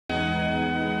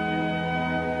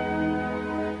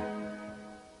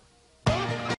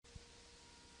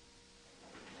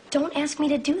Don't ask me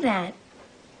to do that.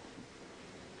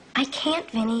 I can't,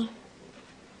 Vinnie.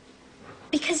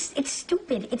 Because it's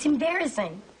stupid. It's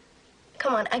embarrassing.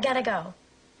 Come on, I gotta go.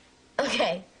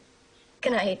 Okay.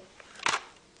 Good night.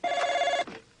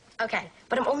 Okay,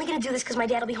 but I'm only gonna do this because my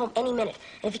dad will be home any minute.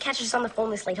 And if he catches us on the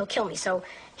phone this late, he'll kill me. So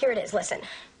here it is, listen.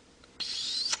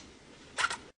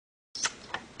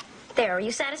 There, are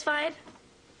you satisfied?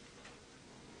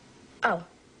 Oh.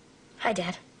 Hi,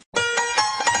 Dad.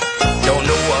 Don't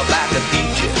know about the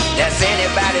future, that's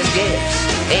anybody's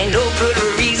guess. Ain't no good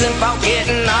reason for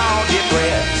getting all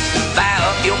depressed. Fire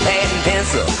up your pad and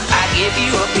pencil, I give you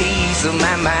a piece of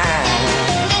my mind.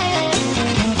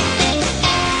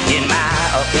 In my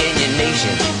opinion,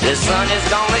 nation, the sun is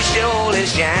gonna surely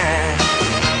shine.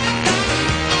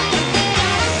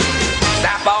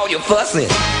 Stop all your fussing,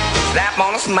 slap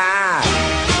on a smile.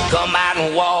 Come out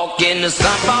and walk in the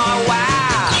sun for a while.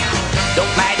 Don't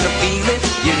fight the feeling,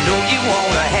 you know you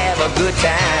wanna have a good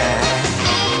time.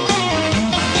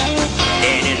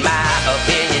 And in my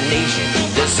opinion, nation,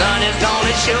 the sun is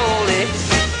gonna surely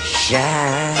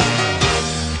shine.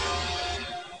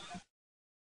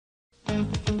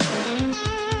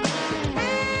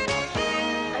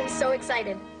 I'm so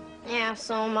excited. Yeah,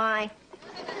 so am I.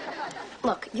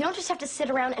 Look, you don't just have to sit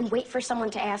around and wait for someone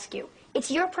to ask you.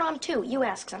 It's your prom, too. You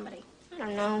ask somebody. I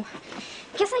don't know.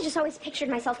 I guess I just always pictured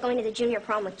myself going to the junior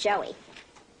prom with Joey.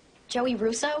 Joey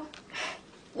Russo?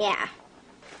 Yeah.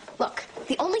 Look,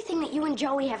 the only thing that you and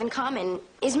Joey have in common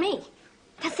is me.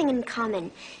 Nothing in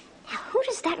common. Now, who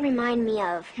does that remind me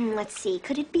of? Let's see.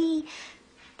 Could it be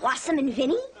Blossom and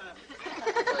Vinnie?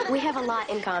 We have a lot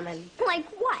in common. Like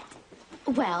what?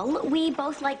 Well, we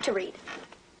both like to read.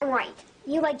 Right.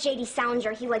 You like J.D.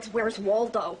 Salinger. He likes Where's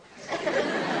Waldo.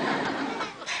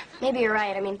 Maybe you're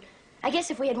right. I mean, I guess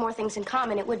if we had more things in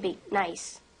common, it would be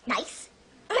nice. Nice?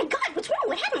 Oh, my God. What's wrong?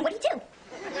 What happened? What'd he do?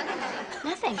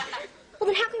 Nothing. Well,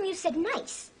 then how come you said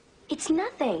nice? It's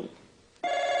nothing.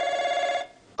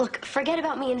 Look, forget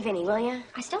about me and Vinnie, will you?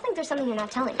 I still think there's something you're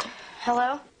not telling me.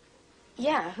 Hello?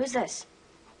 Yeah, who's this?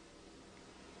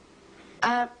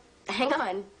 Hang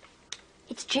on.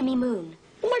 It's Jimmy Moon.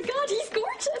 Oh, my God. He's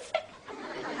gorgeous.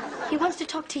 He wants to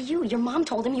talk to you. Your mom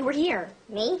told him you were here.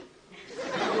 Me?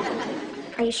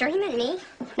 Are you sure he meant me?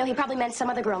 No, he probably meant some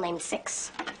other girl named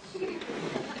Six. Jimmy Moon,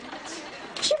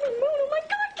 oh my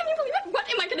God, can you believe it? What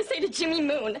am I going to say to Jimmy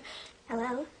Moon?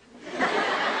 Hello?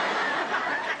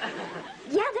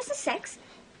 Yeah, this is Six.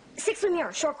 Six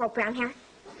Lemire, short girl, brown hair.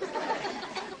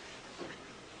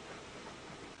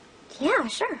 Yeah,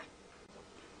 sure.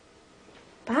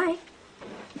 Bye.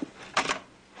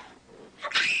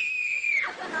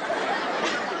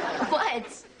 What?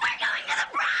 We're going to the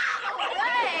prom!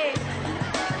 Hey!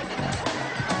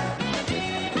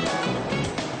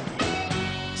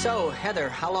 So, Heather,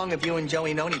 how long have you and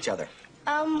Joey known each other?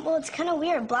 Well, it's kind of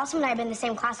weird. Blossom and I have been in the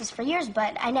same classes for years,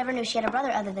 but I never knew she had a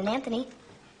brother other than Anthony.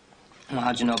 Well,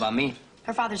 how'd you know about me?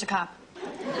 Her father's a cop.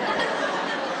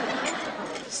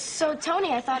 So,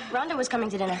 Tony, I thought Rhonda was coming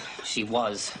to dinner. She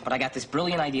was, but I got this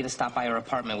brilliant idea to stop by her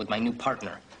apartment with my new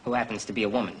partner, who happens to be a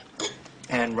woman.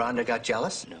 And Rhonda got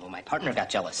jealous? No, my partner got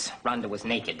jealous. Rhonda was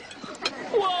naked.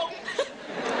 Whoa!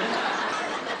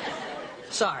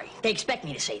 Sorry, they expect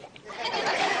me to say that.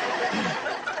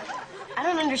 I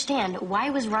don't understand. Why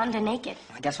was Rhonda naked?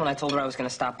 I guess when I told her I was going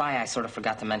to stop by, I sort of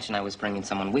forgot to mention I was bringing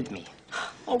someone with me.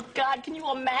 Oh, God, can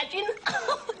you imagine?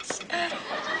 It's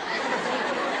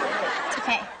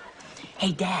okay.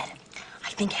 Hey, Dad, I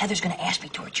think Heather's gonna ask me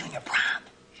to her junior prom.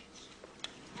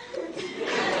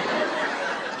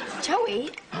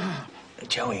 Joey?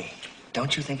 Joey,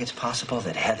 don't you think it's possible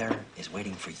that Heather is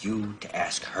waiting for you to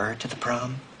ask her to the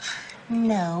prom?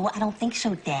 No, I don't think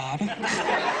so, Dad.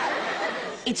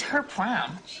 It's her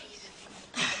prom.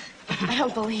 I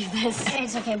don't believe this.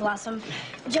 It's okay, Blossom.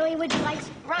 Joey, would you like...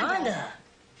 Rhonda.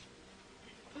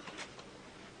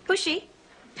 Who's she?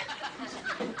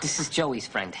 This is Joey's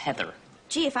friend, Heather.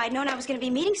 Gee, if I'd known I was going to be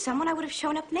meeting someone, I would have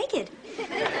shown up naked.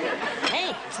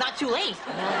 Hey, it's not too late.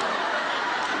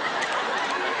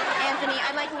 Anthony,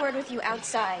 I'd like a word with you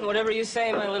outside. Whatever you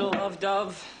say, my little love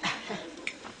dove.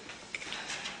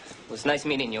 It was nice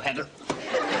meeting you, Heather.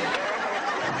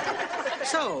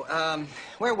 So,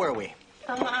 where were we?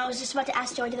 I was just about to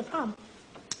ask Joey to the prom.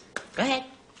 Go ahead.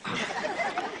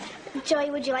 Joey,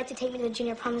 would you like to take me to the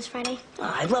junior prom this Friday?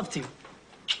 Oh, I'd love to.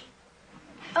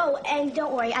 Oh, and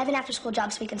don't worry, I have an after-school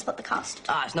job so we can split the cost.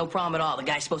 Ah, it's no problem at all. The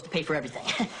guy's supposed to pay for everything.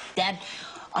 Dad,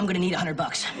 I'm gonna need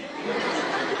 $100.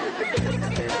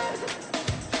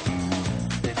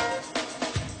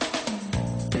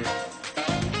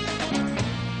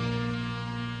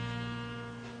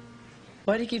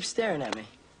 Why do you keep staring at me?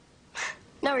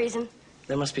 No reason.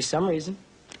 There must be some reason.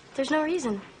 There's no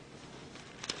reason.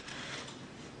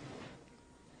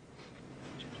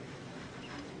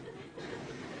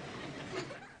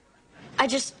 I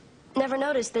just never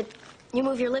noticed that you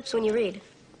move your lips when you read.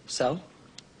 So?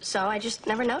 So I just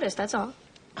never noticed, that's all.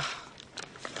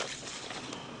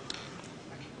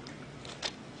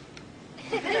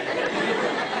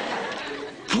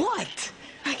 What?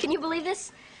 Can you believe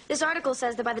this? This article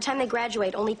says that by the time they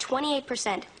graduate, only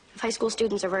 28% of high school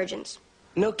students are virgins.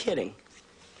 No kidding.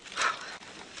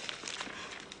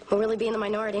 We'll really be in the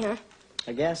minority, huh?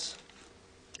 I guess.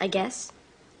 I guess.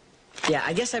 Yeah,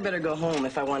 I guess I better go home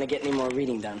if I want to get any more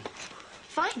reading done.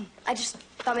 Fine. I just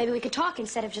thought maybe we could talk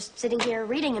instead of just sitting here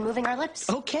reading and moving our lips.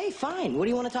 Okay, fine. What do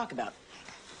you want to talk about?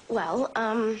 Well,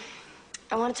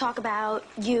 I want to talk about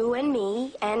you and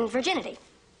me and virginity.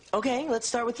 Okay, let's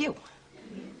start with you.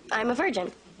 I'm a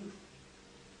virgin.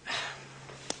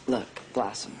 Look,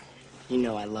 Blossom, you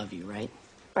know I love you, right?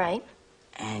 Right?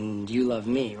 And you love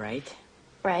me, right?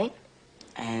 Right?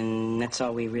 And that's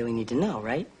all we really need to know,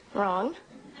 right? Wrong.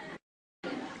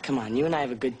 Come on, you and I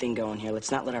have a good thing going here.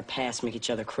 Let's not let our past make each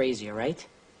other crazy, all right?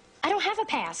 I don't have a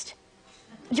past.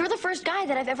 You're the first guy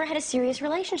that I've ever had a serious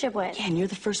relationship with. Yeah, and you're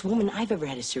the first woman I've ever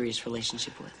had a serious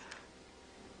relationship with.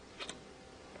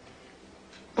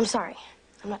 I'm sorry.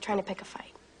 I'm not trying to pick a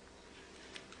fight.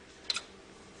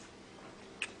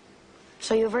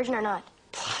 So you a virgin or not?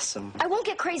 Blossom. I won't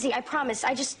get crazy, I promise.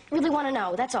 I just really want to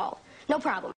know, that's all. No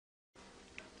problem.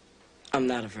 I'm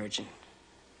not a virgin.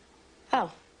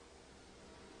 Oh.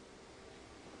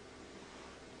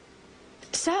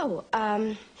 So,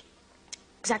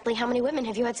 exactly how many women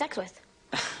have you had sex with?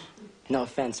 No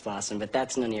offense, Blossom, but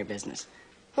that's none of your business.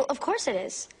 Well, of course it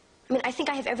is. I mean, I think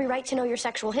I have every right to know your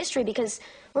sexual history because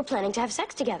we're planning to have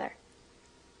sex together.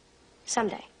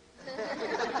 Someday.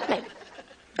 Maybe.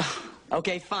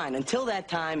 Okay, fine. Until that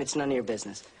time, it's none of your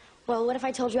business. Well, what if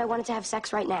I told you I wanted to have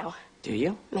sex right now? Do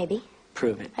you? Maybe.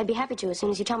 Prove it. I'd be happy to as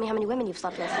soon as you tell me how many women you've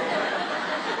slept with.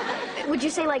 Would you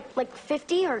say like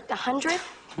 50 or 100?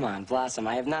 Come on, Blossom.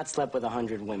 I have not slept with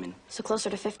 100 women. So closer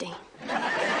to 50.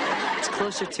 It's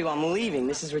closer to I'm leaving.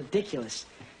 This is ridiculous.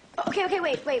 Okay,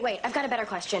 wait. I've got a better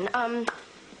question.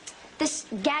 This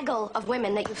gaggle of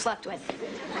women that you've slept with,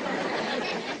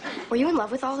 were you in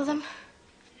love with all of them?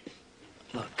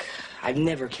 Look, I've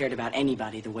never cared about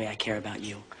anybody the way I care about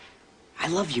you. I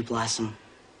love you, Blossom.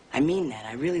 I mean that.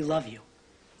 I really love you.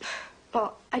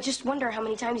 Well, I just wonder how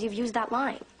many times you've used that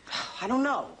line. I don't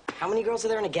know. How many girls are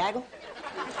there in a gaggle?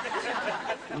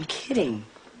 I'm kidding.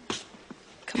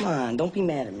 Come on, don't be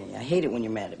mad at me. I hate it when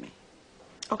you're mad at me.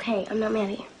 Okay, I'm not mad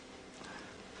at you.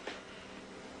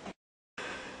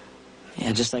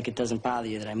 Yeah, just like it doesn't bother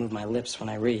you that I move my lips when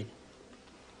I read.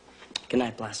 Good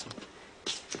night, Blossom.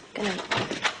 Good night.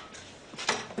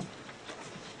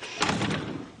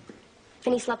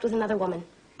 Vinnie slept with another woman.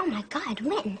 Oh, my God,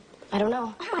 when? I don't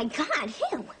know. Oh, my God,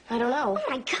 who? I don't know. Oh,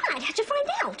 my God, how'd you find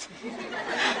out?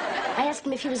 I asked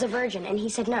him if he was a virgin, and he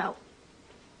said no.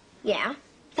 Yeah?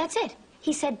 That's it.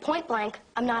 He said point blank,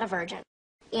 I'm not a virgin.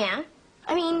 Yeah?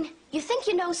 I mean, you think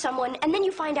you know someone, and then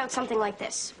you find out something like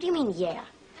this. What do you mean, yeah?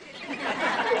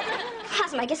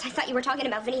 Blossom, I guess I thought you were talking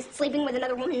about Vinnie sleeping with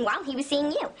another woman while he was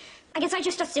seeing you. I guess I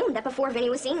just assumed that before Vinnie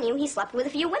was seeing you, he slept with a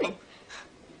few women.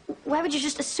 Why would you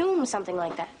just assume something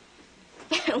like that?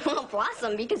 Well,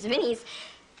 Blossom, because Vinnie's...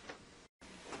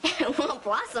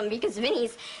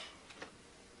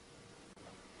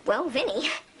 Well, Vinnie.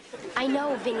 I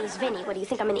know Vinnie's Vinnie. What, do you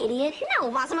think I'm an idiot? No,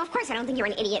 Blossom, of course I don't think you're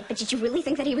an idiot. But did you really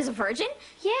think that he was a virgin?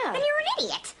 Yeah. Then you're an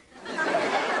idiot.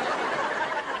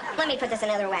 Let me put this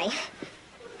another way.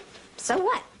 So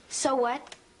what? So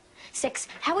what? 6,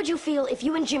 how would you feel if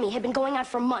you and Jimmy had been going out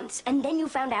for months, and then you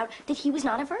found out that he was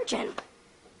not a virgin?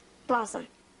 Blossom,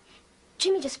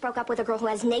 Jimmy just broke up with a girl who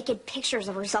has naked pictures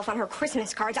of herself on her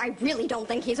Christmas cards. I really don't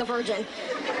think he's a virgin.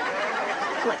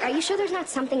 Look, are you sure there's not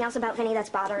something else about Vinnie that's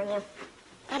bothering you?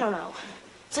 I don't know.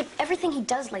 It's like everything he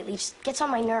does lately just gets on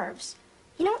my nerves.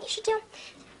 You know what you should do?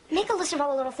 Make a list of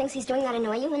all the little things he's doing that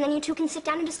annoy you, and then you two can sit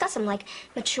down and discuss them like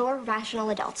mature, rational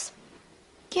adults.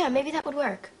 Yeah, maybe that would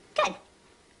work. Good.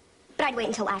 But I'd wait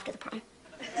until after the prom.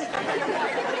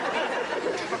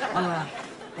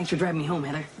 Thanks for driving me home,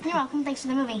 Heather. You're welcome. Thanks for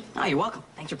the movie. Oh, you're welcome.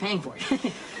 Thanks for paying for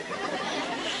it.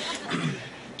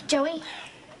 Joey?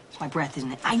 It's my breath,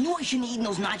 isn't it? I knew I shouldn't have eaten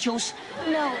those nachos.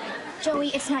 No, Joey,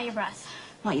 it's not your breath.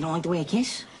 What, you don't like the way I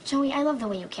kiss? Joey, I love the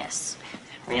way you kiss.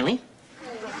 Really?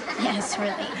 Yes,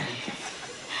 really.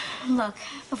 Look,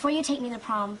 before you take me to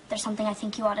prom, there's something I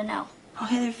think you ought to know. Oh,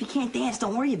 Heather, if you can't dance,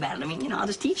 don't worry about it. I mean, I'll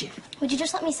just teach you. Would you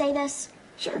just let me say this?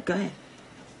 Sure, go ahead.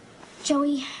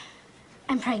 Joey,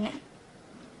 I'm pregnant.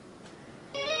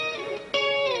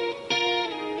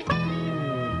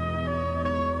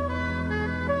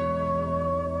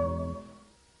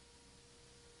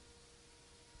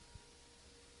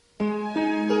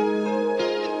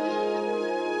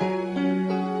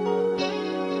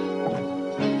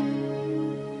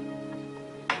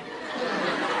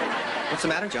 What's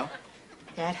the matter, Joe?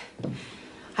 Dad,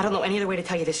 I don't know any other way to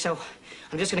tell you this, so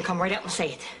I'm just gonna come right out and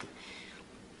say it.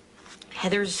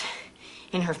 Heather's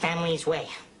in her family's way.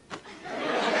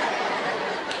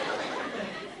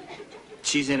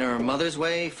 She's in her mother's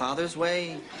way, father's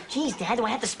way. Jeez, Dad, do I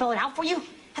have to spell it out for you?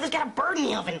 Heather's got a bird in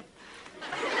the oven.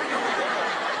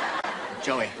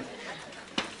 Joey,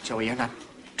 you're not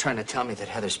trying to tell me that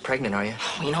Heather's pregnant, are you?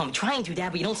 Oh, you know, I'm trying to, Dad,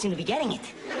 but you don't seem to be getting it.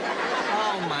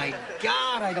 Oh, my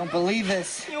God, I don't believe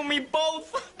this. You and me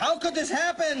both. How could this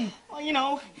happen? Well, you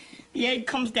know, the egg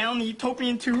comes down the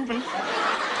utopian tube and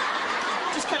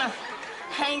just kind of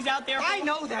hangs out there. I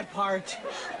know that part.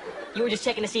 You were just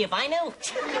checking to see if I knew?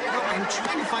 No, I'm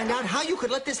trying to find out how you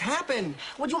could let this happen.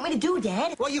 What do you want me to do,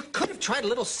 Dad? Well, you could have tried a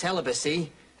little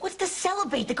celibacy. What's to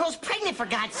celebrate? The girl's pregnant, for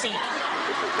God's sake.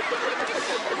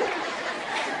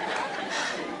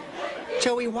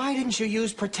 Joey, why didn't you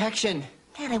use protection?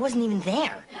 Dad, I wasn't even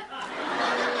there.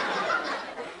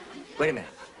 Wait a minute.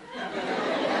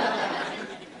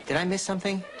 Did I miss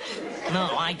something?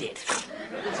 No, I did.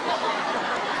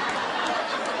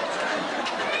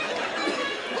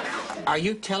 Are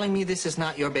you telling me this is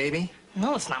not your baby?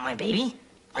 No, it's not my baby.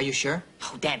 Are you sure?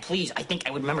 Oh, Dad, please. I think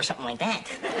I would remember something like that.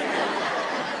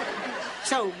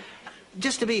 So,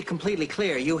 just to be completely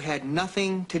clear, you had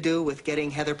nothing to do with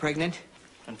getting Heather pregnant?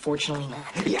 Unfortunately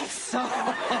not. Yes!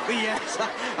 Oh, yes!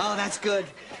 Oh, that's good.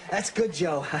 That's good,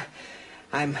 Joe.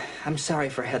 I'm sorry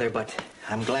for Heather, but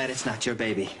I'm glad it's not your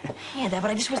baby. Yeah, Dad,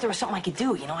 but I just wish there was something I could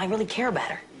do. You know, I really care about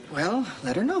her. Well,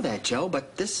 let her know that, Joe,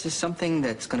 but this is something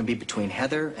that's going to be between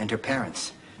Heather and her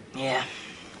parents. Yeah.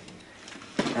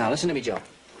 Now, listen to me, Joe.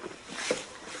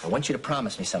 I want you to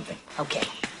promise me something. Okay,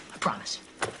 I promise.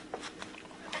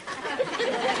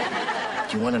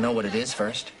 Do you want to know what it is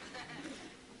first?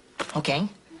 Okay.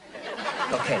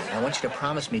 Okay, I want you to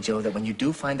promise me, Joe, that when you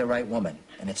do find the right woman,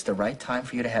 and it's the right time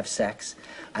for you to have sex,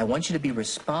 I want you to be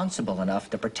responsible enough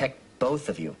to protect both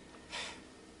of you.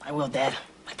 I will, Dad.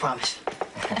 I promise.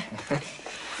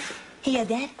 Hey,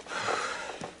 Dad.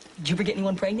 Did you ever get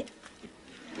anyone pregnant?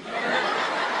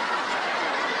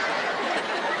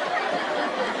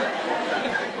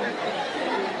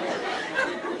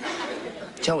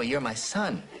 Joey, you're my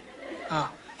son.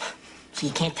 Oh, so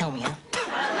you can't tell me, huh?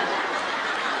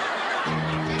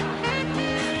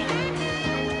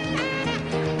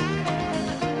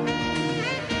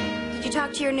 Did you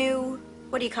talk to your new,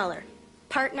 what do you call her,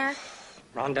 partner?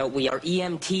 Rhonda, we are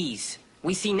EMTs.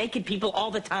 We see naked people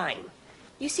all the time.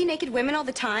 You see naked women all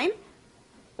the time?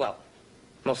 Well,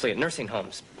 mostly at nursing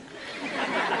homes.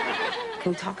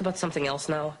 Can we talk about something else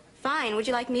now? Fine. Would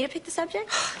you like me to pick the subject?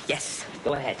 Yes,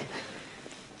 go ahead.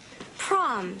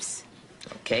 Proms.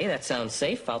 Okay, that sounds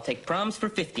safe. I'll take proms for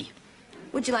 50.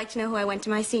 Would you like to know who I went to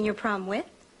my senior prom with?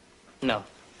 No,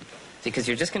 because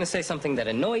you're just going to say something that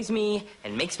annoys me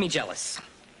and makes me jealous.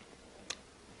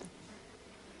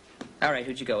 All right,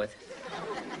 who'd you go with?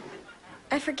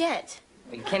 I forget.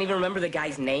 You can't even remember the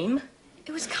guy's name?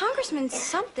 It was Congressman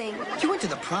something. You went to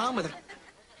the prom with a...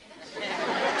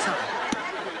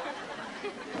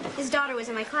 His daughter was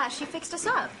in my class. She fixed us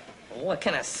up. What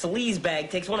kind of sleazebag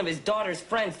takes one of his daughter's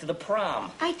friends to the prom?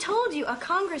 I told you, a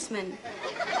congressman.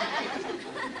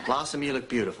 Blossom, you look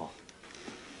beautiful.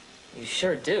 You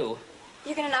sure do.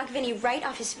 You're gonna knock Vinnie right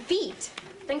off his feet.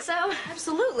 Think so?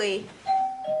 Absolutely.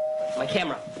 My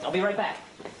camera. I'll be right back.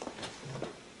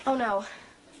 Oh, no.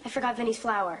 I forgot Vinnie's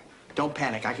flower. Don't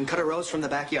panic. I can cut a rose from the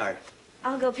backyard.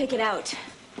 I'll go pick it out.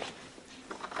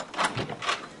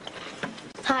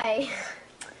 Hi.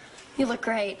 You look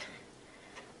great.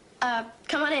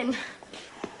 Come on in. Is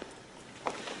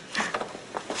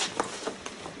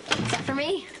that for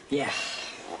me? Yeah.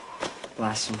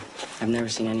 Blossom, I've never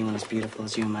seen anyone as beautiful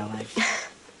as you in my life.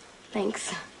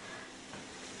 Thanks.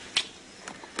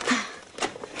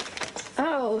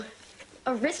 Oh,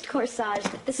 a wrist corsage.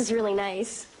 This is really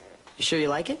nice. You sure you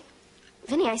like it?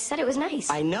 Vinnie, I said it was nice.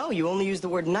 I know. You only use the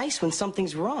word nice when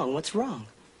something's wrong. What's wrong?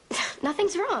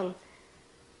 Nothing's wrong.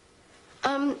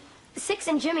 Six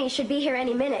and Jimmy should be here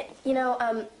any minute. You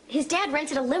know, his dad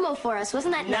rented a limo for us.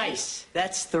 Wasn't that nice?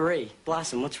 That's 3.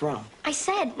 Blossom, what's wrong? I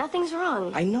said nothing's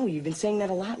wrong. I know. You've been saying that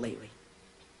a lot lately.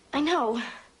 I know.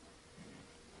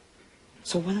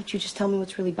 So why don't you just tell me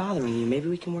what's really bothering you? Maybe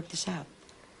we can work this out.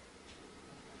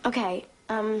 Okay,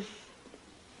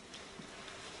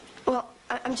 well,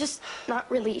 I'm just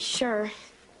not really sure.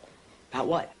 About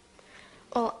what?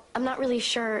 Well, I'm not really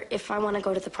sure if I want to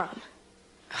go to the prom.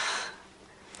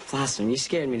 Blossom, you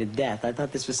scared me to death. I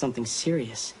thought this was something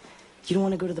serious. You don't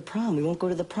want to go to the prom. We won't go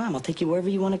to the prom. I'll take you wherever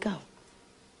you want to go.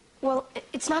 Well,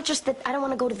 it's not just that I don't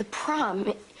want to go to the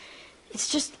prom. It's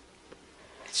just...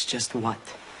 It's just what?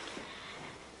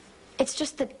 It's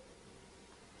just that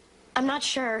I'm not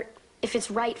sure if it's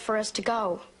right for us to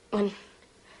go when...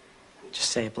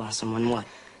 Just say it, Blossom. When what?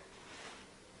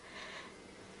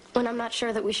 When I'm not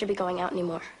sure that we should be going out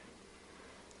anymore.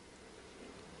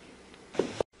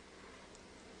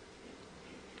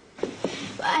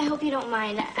 I hope you don't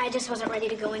mind. I just wasn't ready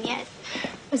to go in yet.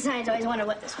 Besides, I always wonder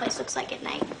what this place looks like at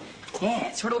night. Yeah,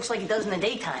 it sort of looks like it does in the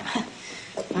daytime.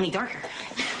 Only darker.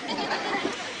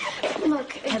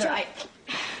 Look, Heather,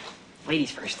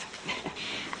 Ladies first.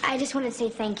 I just wanted to say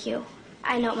thank you.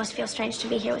 I know it must feel strange to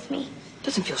be here with me. It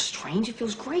doesn't feel strange. It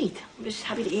feels great. I'm just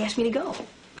happy that you asked me to go.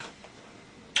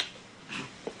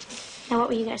 Now, what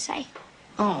were you going to say?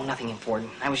 Oh, nothing important.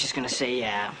 I was just going to say,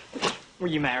 will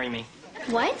you marry me?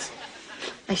 What?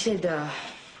 I said,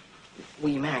 will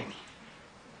you marry me?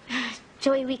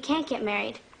 Joey, we can't get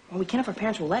married. Well, we can if our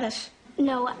parents will let us.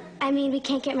 No, I mean, we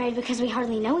can't get married because we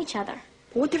hardly know each other.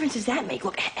 Well, what difference does that make?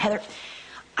 Look, Heather,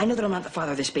 I know that I'm not the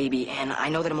father of this baby, and I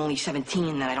know that I'm only 17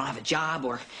 and that I don't have a job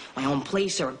or my own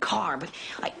place or a car, but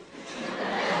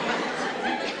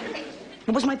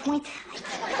What was my point?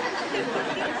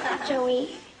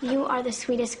 Joey, you are the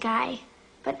sweetest guy,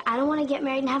 but I don't want to get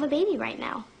married and have a baby right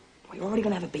now. Well, you're already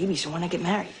going to have a baby, so why not get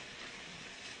married?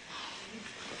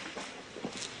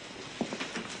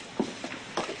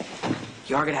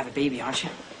 You are going to have a baby, aren't you?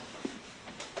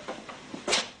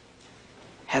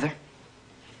 Heather?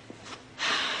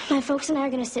 My folks and I are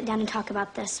going to sit down and talk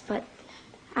about this, but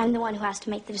I'm the one who has to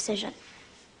make the decision.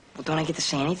 Well, don't I get to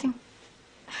say anything?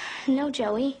 No,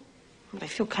 Joey. But I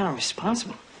feel kind of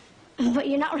responsible. But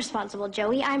you're not responsible,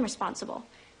 Joey. I'm responsible.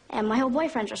 And my old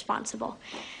boyfriend's responsible.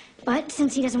 But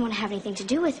since he doesn't want to have anything to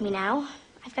do with me now,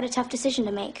 I've got a tough decision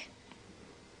to make.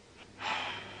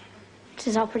 This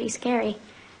is all pretty scary.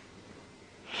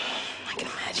 I can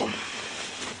imagine.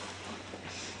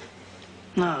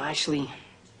 No, actually,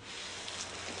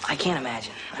 I can't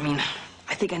imagine. I mean,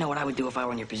 I think I know what I would do if I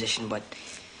were in your position, but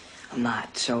I'm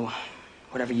not. So,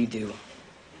 whatever you do,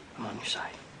 I'm on your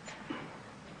side.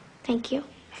 Thank you.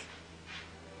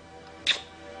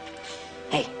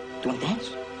 Hey, do you want to dance?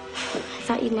 I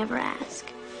thought you'd never ask.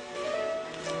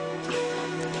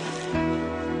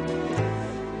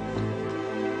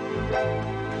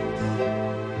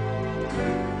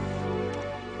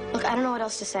 Look, I don't know what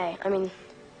else to say. I mean,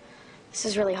 this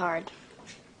is really hard.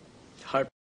 Hard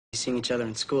seeing each other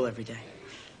in school every day.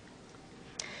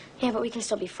 Yeah, but we can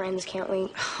still be friends, can't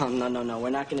we? Oh, no. We're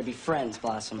not going to be friends,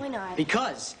 Blossom. Why not?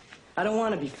 Because I don't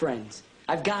want to be friends.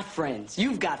 I've got friends.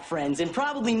 You've got friends. And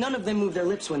probably none of them move their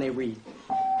lips when they read.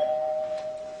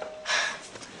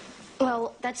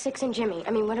 Well, that's Six and Jimmy.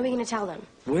 I mean, what are we going to tell them?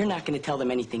 We're not going to tell them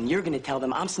anything. You're going to tell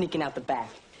them I'm sneaking out the back.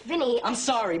 Vinnie... I'm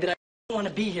sorry, but I don't want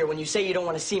to be here when you say you don't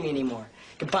want to see me anymore.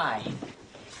 Goodbye.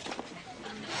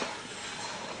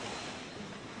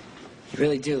 You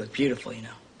really do look beautiful, you know.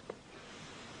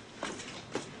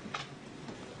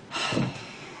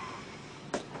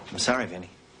 I'm sorry, Vinnie.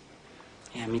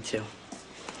 Yeah, me too.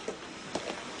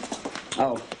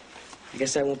 Oh, I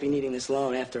guess I won't be needing this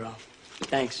loan after all.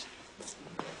 Thanks.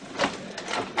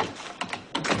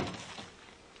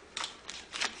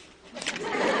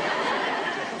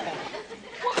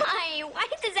 Why? Why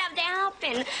did this have to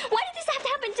happen? Why did this have to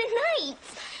happen tonight?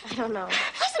 I don't know.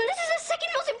 Listen, this is the second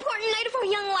most important night of our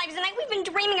young lives, the night we've been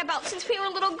dreaming about since we were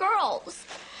little girls.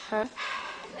 Huh?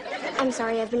 I'm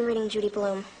sorry, I've been reading Judy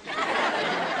Blume.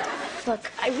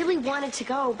 Look, I really wanted to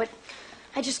go, but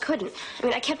I just couldn't. I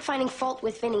mean, I kept finding fault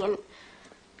with Vinnie, and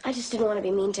I just didn't want to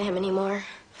be mean to him anymore.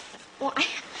 Well,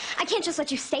 I can't just let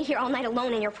you stay here all night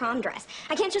alone in your prom dress.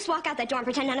 I can't just walk out that door and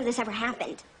pretend none of this ever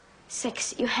happened.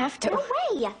 Six, you have to. No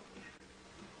way.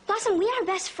 Blossom, we are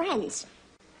best friends.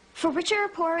 For richer or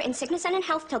poorer, in sickness and in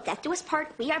health, till death do us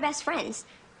part, we are best friends.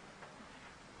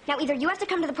 Now, either you have to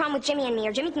come to the prom with Jimmy and me,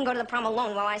 or Jimmy can go to the prom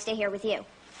alone while I stay here with you.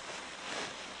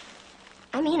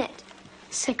 I mean it.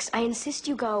 Six, I insist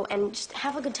you go and just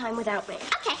have a good time without me.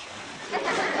 Okay.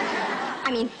 I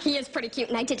mean, he is pretty cute,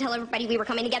 and I did tell everybody we were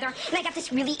coming together, and I got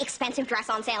this really expensive dress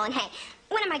on sale, and hey,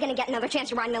 when am I going to get another chance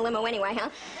to ride in a limo anyway, huh?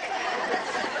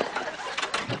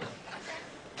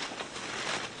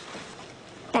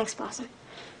 Thanks, Blossom.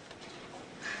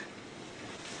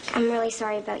 I'm really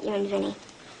sorry about you and Vinnie.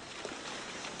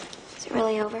 Is it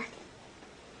really over?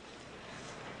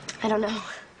 I don't know. I'll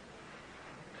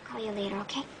call you later,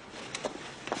 okay?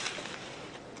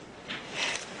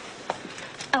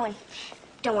 Oh, and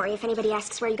don't worry, if anybody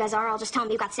asks where you guys are, I'll just tell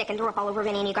them you got sick and threw up all over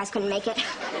Vinnie and you guys couldn't make it.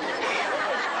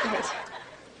 Good night.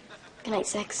 Good night,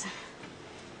 Six.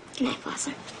 Good night,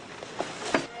 Blossom.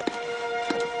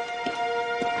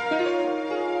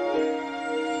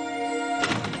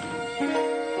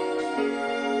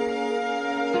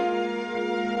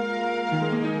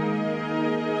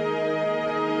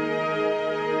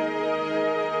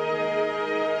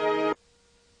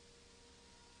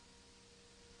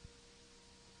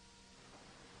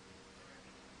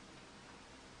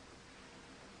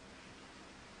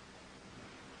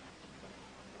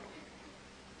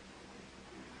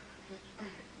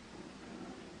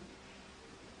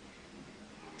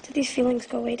 Do these feelings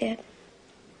go away, Dad?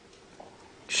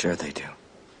 Sure they do.